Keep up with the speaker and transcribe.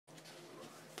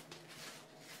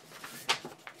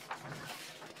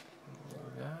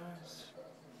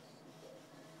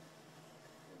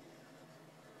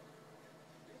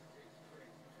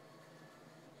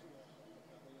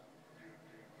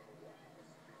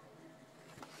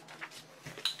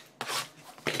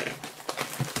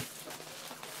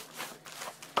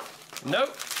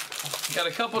Nope. Got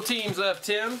a couple teams left,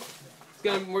 Tim.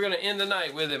 We're gonna end the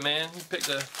night with it, man. You picked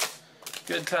a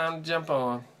good time to jump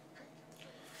on.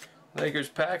 Lakers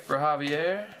pack for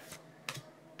Javier.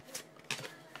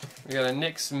 We got a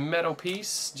Knicks metal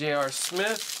piece, J.R.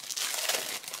 Smith.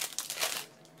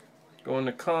 Going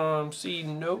to C.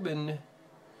 Nobin. There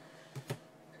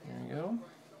you go.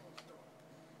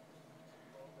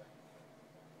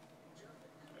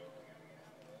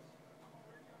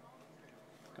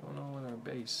 Going on with our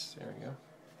base. There we go.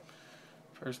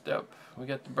 First up, we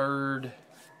got the Bird,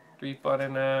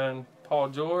 349, Paul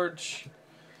George,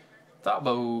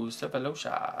 Thabo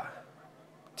Sefolosha,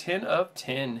 10 of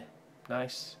 10.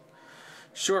 Nice.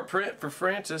 Short print for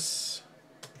Francis.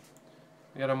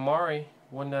 We got Amari,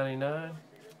 199.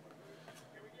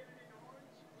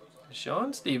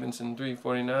 Sean Stevenson,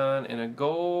 349, and a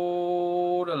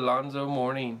gold Alonzo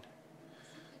Mourning,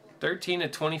 13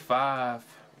 of 25.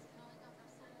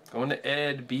 Going to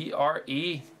Ed,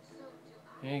 B-R-E.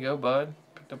 There you go, bud.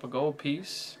 Picked up a gold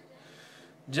piece.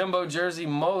 Jumbo jersey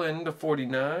Mullen to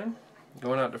 49.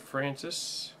 Going out to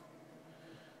Francis.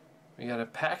 We got a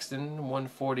Paxton,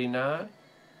 149.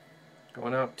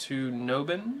 Going out to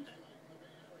Nobin.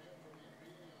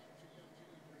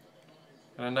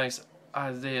 Got a nice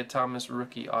Isaiah Thomas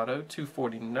rookie auto,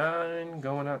 249.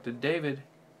 Going out to David,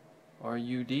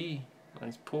 R-U-D.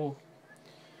 Nice pull.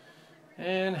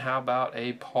 And how about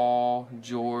a Paul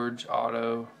George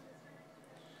auto?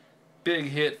 Big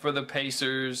hit for the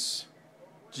Pacers.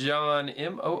 John,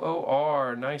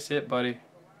 M-O-O-R. Nice hit, buddy.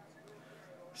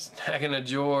 Snagging a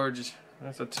George.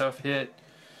 That's a tough hit.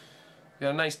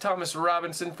 Got a nice Thomas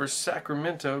Robinson for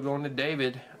Sacramento going to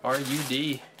David,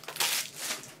 R-U-D.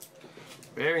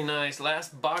 Very nice.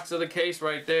 Last box of the case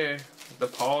right there. The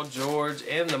Paul George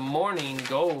and the Mourning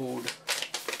gold.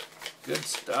 Good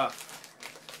stuff.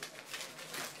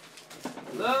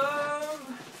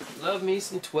 Love me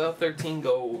some 12-13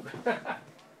 gold.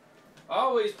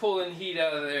 Always pulling heat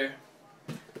out of there.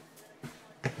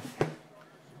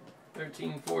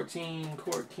 13-14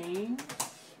 Court Kings.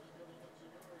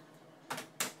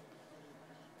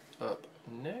 Up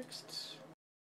next.